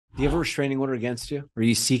Do you have a restraining order against you? Are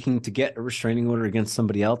you seeking to get a restraining order against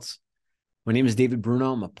somebody else? My name is David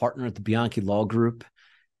Bruno. I'm a partner at the Bianchi Law Group,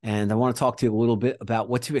 and I want to talk to you a little bit about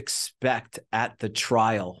what to expect at the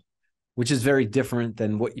trial, which is very different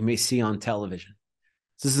than what you may see on television.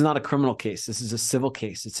 This is not a criminal case. This is a civil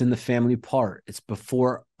case. It's in the family part. It's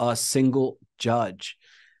before a single judge.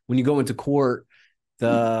 When you go into court,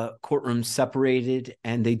 the courtroom's separated,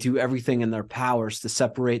 and they do everything in their powers to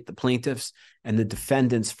separate the plaintiffs and the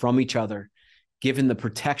defendants from each other, given the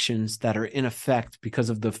protections that are in effect because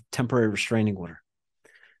of the temporary restraining order.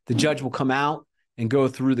 The judge will come out and go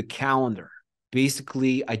through the calendar,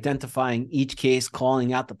 basically identifying each case,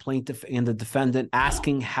 calling out the plaintiff and the defendant,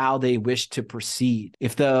 asking how they wish to proceed.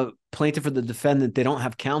 If the plaintiff or the defendant, they don't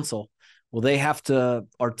have counsel, well, they have to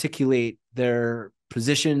articulate their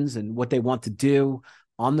positions and what they want to do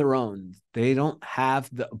on their own. They don't have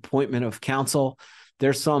the appointment of counsel.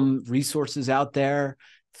 There's some resources out there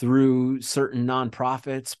through certain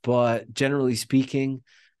nonprofits, but generally speaking,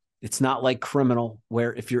 it's not like criminal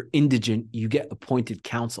where if you're indigent, you get appointed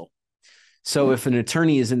counsel. So if an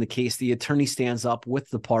attorney is in the case, the attorney stands up with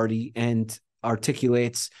the party and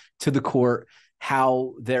articulates to the court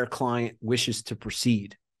how their client wishes to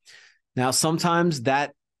proceed. Now, sometimes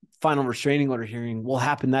that final restraining order hearing will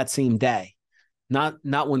happen that same day,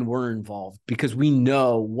 not when we're involved, because we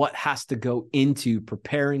know what has to go into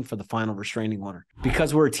preparing for the final restraining order.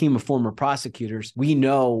 Because we're a team of former prosecutors, we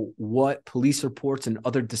know what police reports and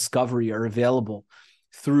other discovery are available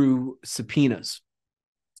through subpoenas.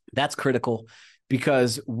 That's critical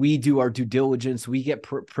because we do our due diligence. We get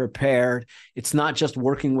prepared. It's not just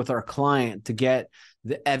working with our client to get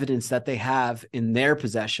the evidence that they have in their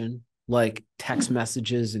possession, like text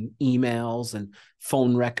messages and emails and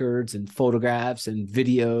phone records and photographs and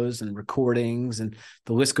videos and recordings, and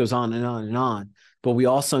the list goes on and on and on. But we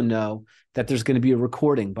also know that there's going to be a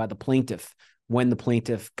recording by the plaintiff when the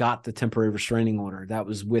plaintiff got the temporary restraining order. That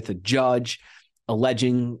was with a judge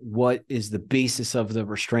alleging what is the basis of the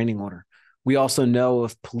restraining order. We also know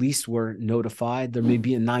if police were notified, there may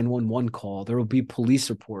be a 911 call. There will be police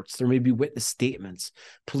reports. There may be witness statements.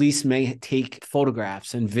 Police may take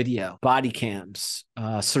photographs and video, body cams,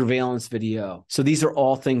 surveillance video. So these are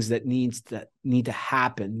all things that need to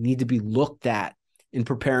happen, need to be looked at in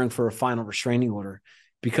preparing for a final restraining order,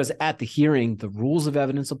 because at the hearing, the rules of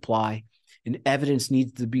evidence apply and evidence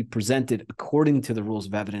needs to be presented according to the rules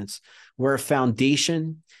of evidence, where a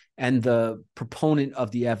foundation and the proponent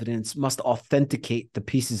of the evidence must authenticate the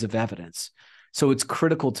pieces of evidence. So it's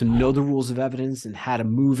critical to know the rules of evidence and how to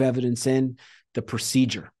move evidence in, the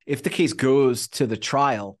procedure. If the case goes to the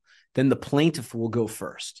trial, then the plaintiff will go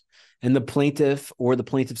first. And the plaintiff or the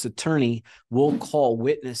plaintiff's attorney will call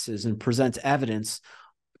witnesses and present evidence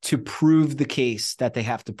to prove the case that they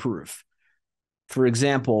have to prove. For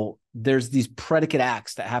example, there's these predicate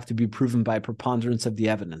acts that have to be proven by preponderance of the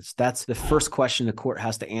evidence. That's the first question the court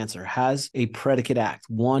has to answer. Has a predicate act,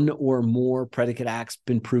 one or more predicate acts,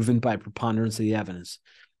 been proven by preponderance of the evidence?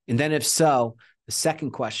 And then if so, the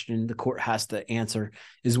second question the court has to answer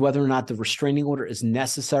is whether or not the restraining order is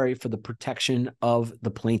necessary for the protection of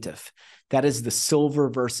the plaintiff. That is the silver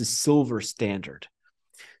versus silver standard.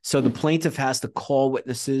 So the plaintiff has to call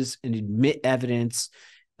witnesses and admit evidence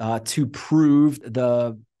to prove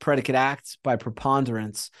the predicate acts by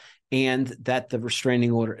preponderance and that the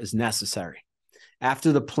restraining order is necessary.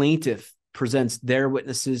 After the plaintiff presents their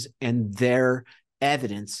witnesses and their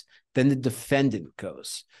evidence, then the defendant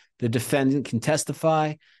goes. The defendant can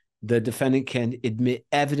testify, the defendant can admit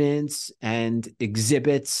evidence and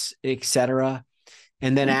exhibits, etc.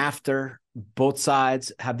 And then after both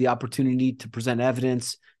sides have the opportunity to present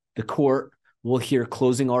evidence, the court will hear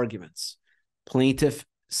closing arguments. Plaintiff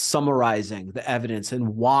summarizing the evidence and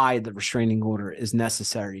why the restraining order is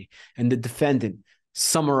necessary, and the defendant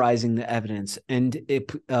summarizing the evidence and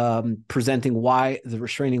presenting why the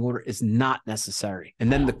restraining order is not necessary. And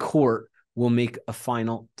then the court will make a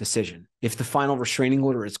final decision. If the final restraining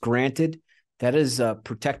order is granted, that is a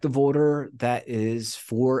protective order that is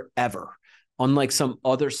forever. Unlike some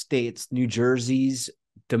other states, New Jersey's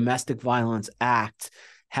Domestic Violence Act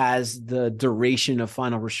has the duration of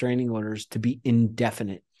final restraining orders to be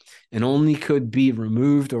indefinite and only could be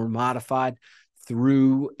removed or modified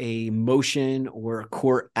through a motion or a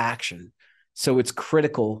court action. So it's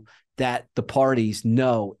critical that the parties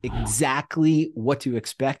know exactly what to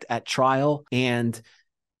expect at trial and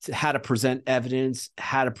how to present evidence,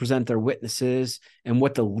 how to present their witnesses, and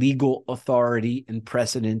what the legal authority and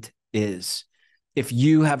precedent is. If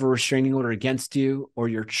you have a restraining order against you or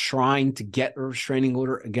you're trying to get a restraining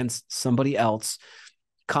order against somebody else,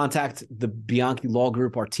 contact the Bianchi Law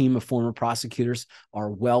Group. Our team of former prosecutors are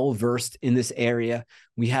well-versed in this area.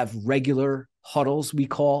 We have regular huddles we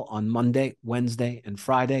call on Monday, Wednesday, and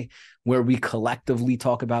Friday, where we collectively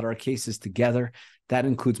talk about our cases together. That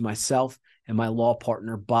includes myself and my law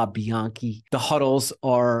partner, Bob Bianchi. The huddles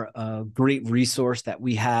are a great resource that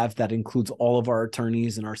we have that includes all of our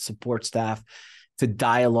attorneys and our support staff to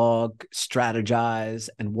dialogue, strategize,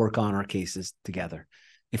 and work on our cases together.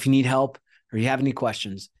 If you need help or you have any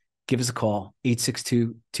questions, give us a call,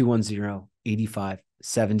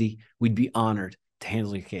 862-210-8570. We'd be honored to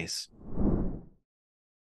handle your case.